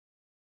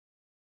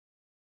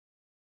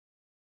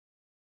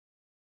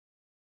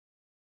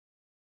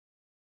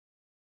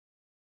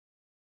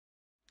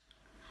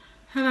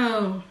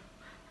Hello,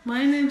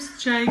 my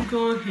name's Jai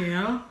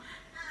Gohill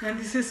and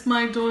this is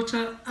my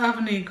daughter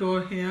Avni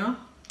Gohill.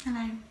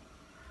 Hello.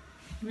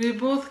 We're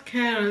both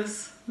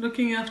carers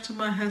looking after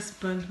my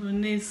husband who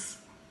needs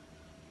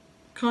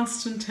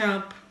constant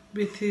help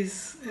with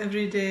his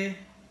everyday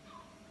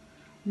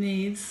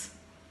needs,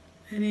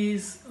 and he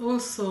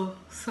also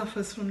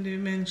suffers from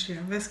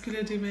dementia,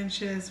 vascular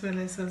dementia as well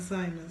as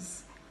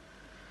Alzheimer's.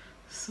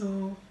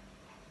 So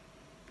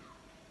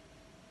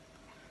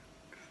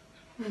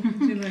what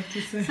would you like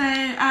to say? So,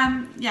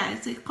 yeah,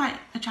 it's quite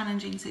a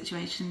challenging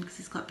situation because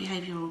he's got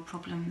behavioural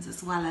problems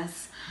as well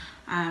as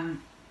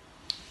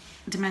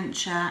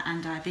dementia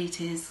and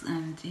diabetes,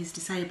 and he's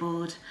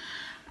disabled.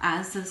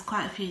 So there's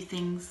quite a few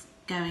things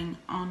going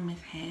on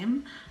with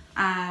him.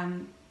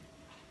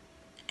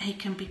 He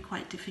can be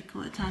quite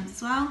difficult at times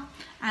as well.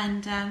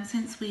 And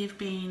since we've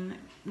been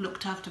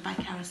looked after by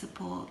Carer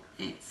Support,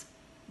 it's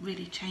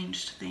really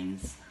changed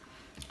things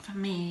for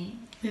me.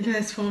 It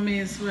has for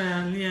me as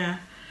well, yeah.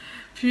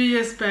 A few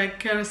years back,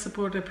 Carer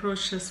Support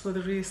approached us for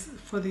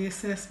the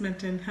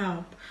assessment and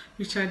help,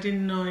 which I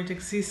didn't know it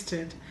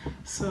existed.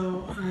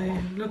 So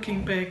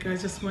looking back, I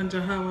just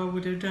wonder how I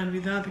would have done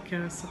without the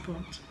Carer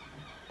Support.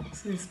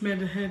 So it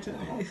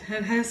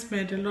has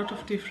made a lot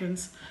of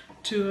difference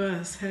to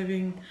us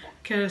having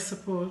Carer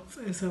Support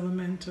as our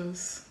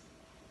mentors.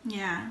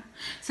 Yeah,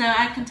 so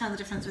I can tell the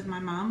difference with my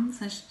mum.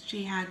 So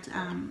she had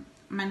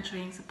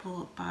mentoring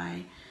support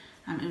by,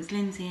 it was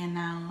Lindsay and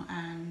now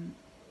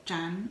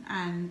Jan,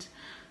 and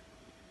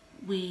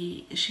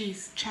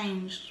she's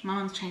changed, my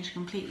mum's changed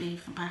completely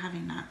by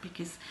having that,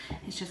 because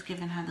it's just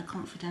given her the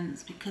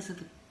confidence because of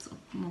the sort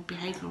of more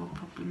behavioural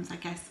problems, I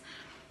guess,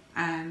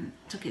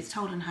 took its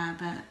toll on her,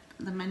 but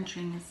the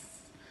mentoring has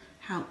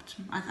helped.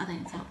 I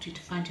think it's helped you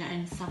to find your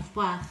own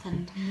self-worth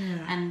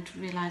and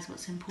realise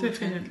what's important.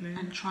 Definitely.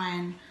 And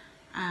try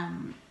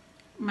and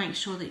make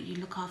sure that you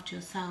look after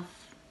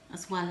yourself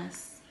as well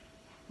as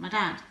my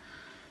dad.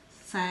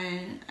 So,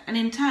 and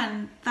in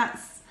turn,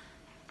 that's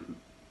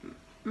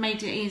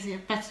made it easier,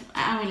 better,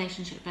 our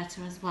relationship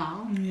better as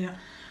well. Yeah.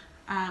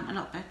 A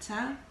lot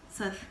better.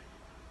 So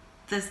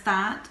there's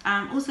that.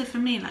 Also for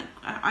me, like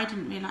I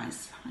didn't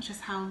realise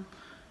just how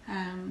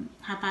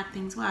bad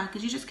things were,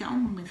 because you just get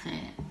on with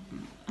it.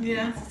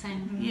 Yeah. That's the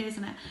same with you,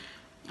 isn't it?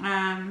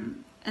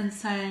 And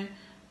so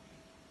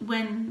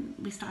when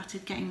we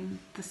started getting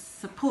the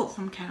support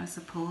from Carer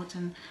Support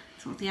and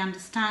sort of the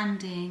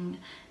understanding,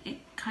 it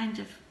kind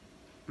of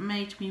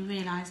made me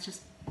realise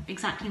just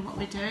exactly what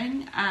we're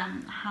doing,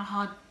 how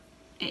hard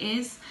it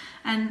is,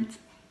 and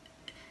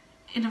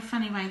in a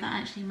funny way that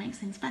actually makes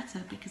things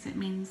better, because it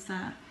means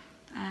that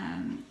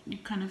you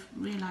kind of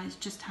realise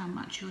just how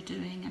much you're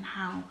doing and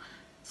how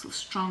sort of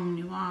strong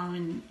you are,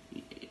 and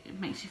it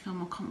makes you feel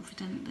more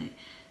confident that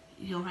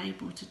you're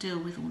able to deal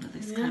with all of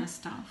this kind of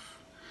stuff.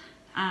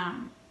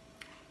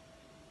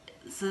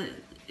 So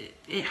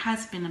it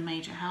has been a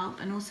major help,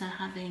 and also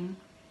having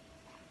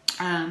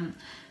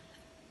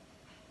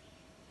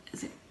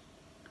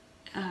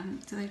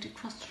do they do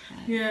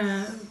crossroads?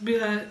 Yeah,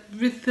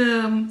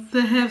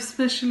 they have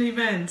special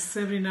events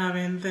every now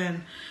and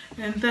then,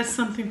 and that's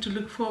something to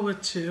look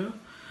forward to.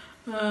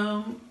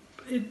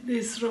 It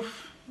is sort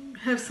of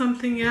have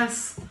something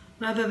else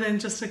rather than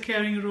just a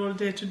caring role,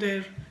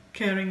 day-to-day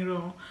caring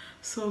role.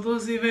 So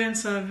those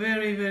events are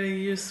very,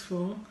 very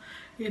useful.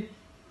 It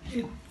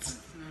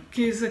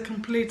gives a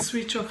complete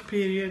switch-off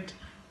period,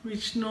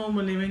 which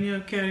normally when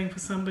you're caring for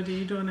somebody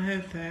you don't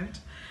have that.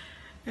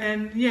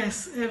 And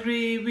yes,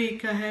 every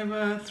week I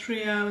have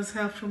 3 hours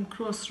help from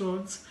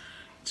Crossroads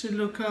to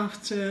look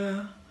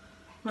after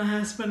my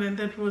husband, and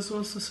that was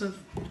also sort of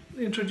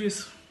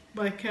introduced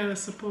by Carer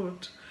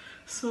Support.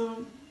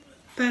 So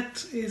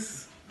that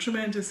is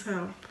tremendous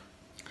help.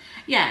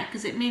 Yeah,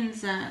 because it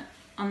means that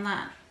on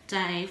that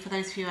day, for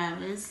those few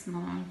hours, my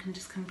mum can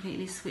just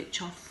completely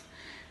switch off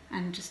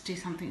and just do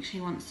something she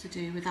wants to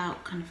do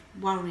without kind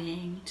of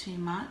worrying too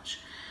much.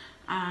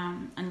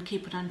 And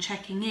keep on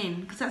checking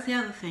in, because that's the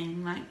other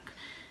thing, like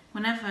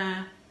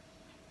whenever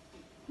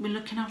we're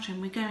looking after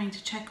him, we're going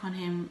to check on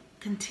him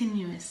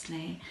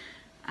continuously.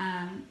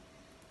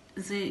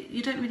 So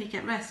you don't really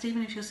get rest,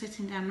 even if you're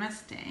sitting down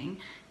resting,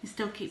 you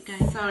still keep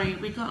going. Sorry,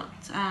 we got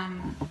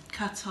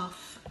cut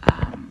off,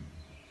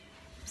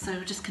 so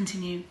we'll just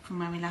continue from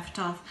where we left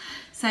off.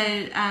 So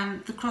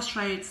the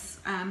Crossroads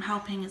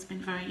helping has been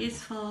very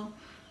useful,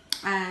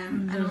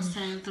 and also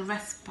the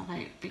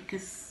respite,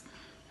 because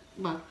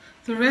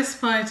the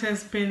respite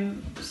has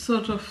been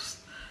sort of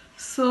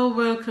so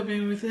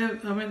welcoming with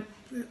I mean,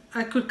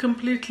 I could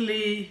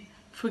completely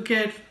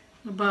forget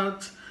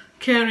about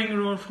caring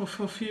role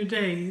for a few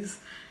days,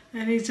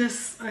 and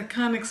I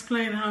can't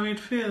explain how it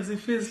feels. It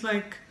feels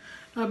like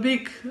a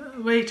big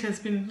weight has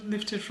been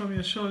lifted from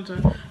your shoulder.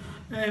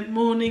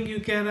 Morning you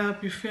get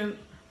up, you feel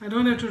I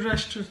don't have to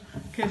rush to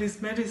get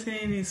his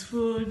medicine, his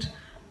food,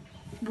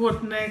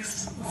 what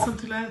next,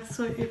 something like that.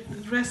 So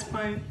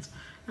respite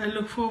I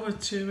look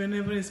forward to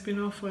whenever it's been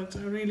offered.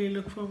 I really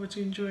look forward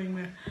to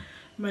enjoying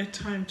my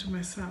time to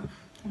myself.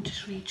 And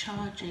just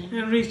recharging.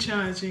 And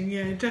recharging,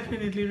 yeah, it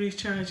definitely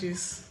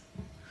recharges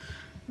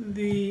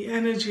the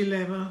energy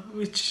level,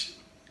 which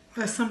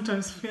I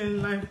sometimes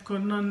feel I've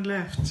got none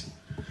left.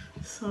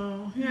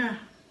 So, yeah.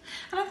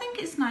 And I think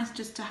it's nice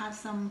just to have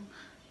some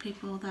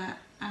people that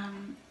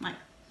like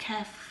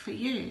care for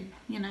you,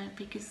 you know,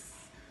 because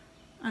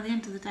at the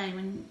end of the day,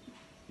 when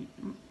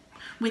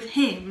with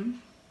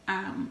him,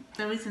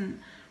 there isn't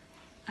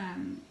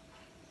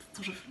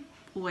sort of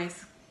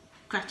always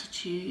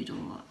gratitude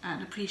or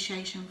an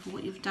appreciation for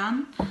what you've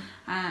done,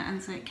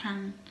 and so it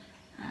can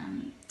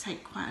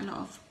take quite a lot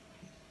of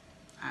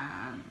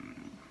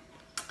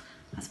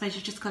I suppose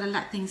you've just got to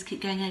let things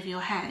keep going over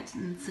your head,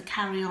 and to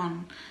carry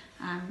on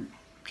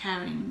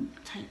caring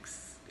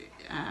takes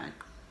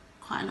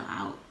quite a lot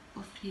out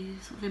of you,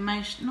 sort of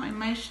emotionally,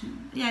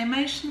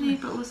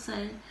 but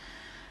also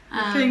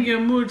I think your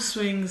mood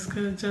swings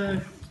could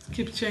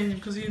keep changing,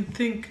 because you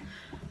think,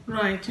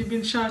 right, you've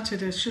been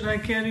shouted at, should I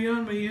carry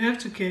on? But you have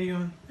to carry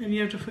on, and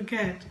you have to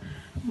forget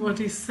what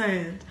he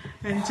said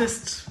and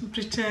just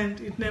pretend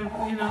it never,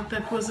 you know,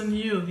 that wasn't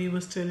you he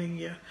was telling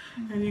you,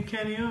 and you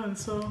carry on.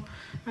 So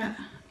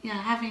yeah,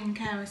 having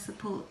carer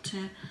support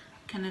to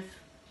kind of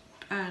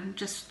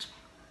just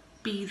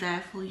be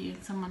there for you,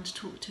 someone to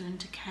talk to and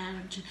to care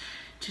and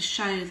to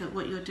show that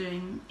what you're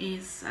doing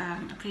is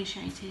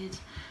appreciated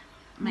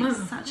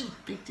makes such a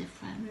big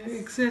difference.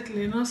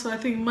 Exactly. And also I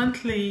think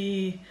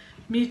monthly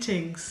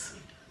meetings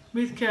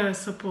with carer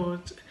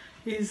support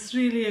is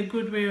really a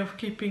good way of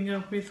keeping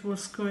up with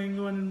what's going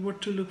on and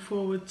what to look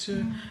forward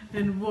to,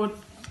 and what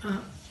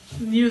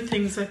new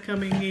things are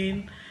coming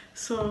in.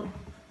 So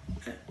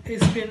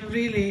it's been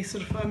really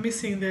sort of, I'm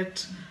missing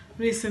that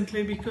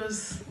recently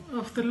because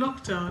of the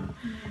lockdown.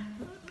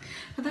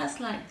 But that's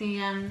like the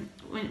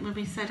when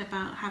we said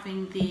about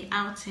having the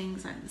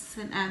outings, like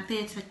the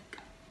theatre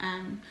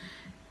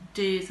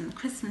dues and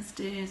Christmas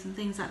dues and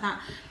things like that.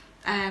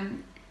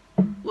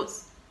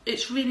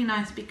 It's really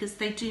nice because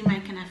they do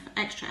make an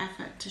extra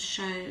effort to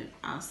show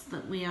us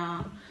that we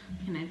are,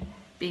 you know,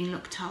 being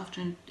looked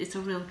after, and it's a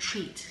real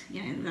treat.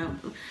 You know,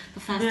 the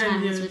first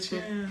time was with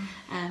the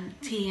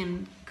tea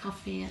and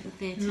coffee at the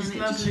theatre, and it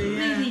just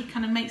really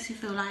kind of makes you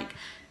feel like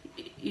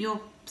you're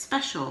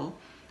special.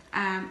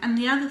 And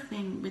the other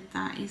thing with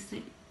that is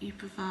that you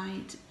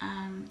provide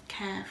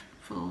care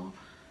for,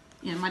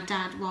 you know, my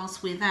dad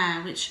whilst we're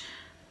there, which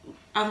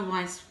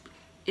otherwise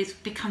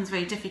it becomes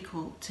very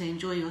difficult to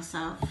enjoy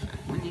yourself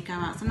when you go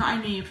out. So not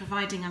only are you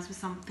providing us with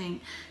something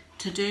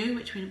to do,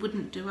 which we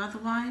wouldn't do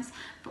otherwise,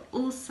 but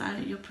also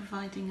you're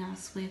providing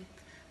us with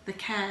the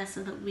care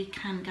so that we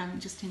can go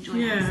and just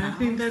enjoy ourselves. Yeah, I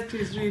think that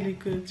is really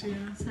good,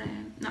 yeah. So,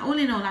 now, all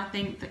in all, I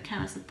think that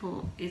carer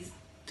support is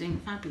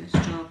doing a fabulous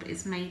job.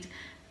 It's made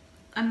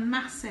a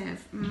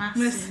massive impact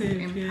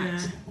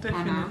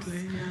on us.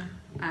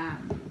 Yeah.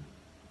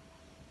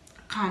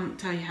 Can't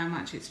tell you how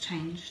much it's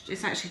changed.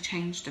 It's actually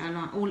changed our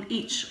life.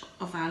 Each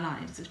of our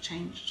lives have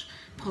changed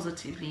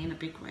positively in a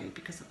big way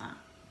because of that.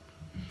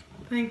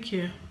 Thank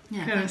you.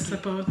 Yeah, Carer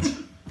support.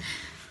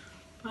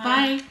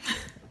 Bye.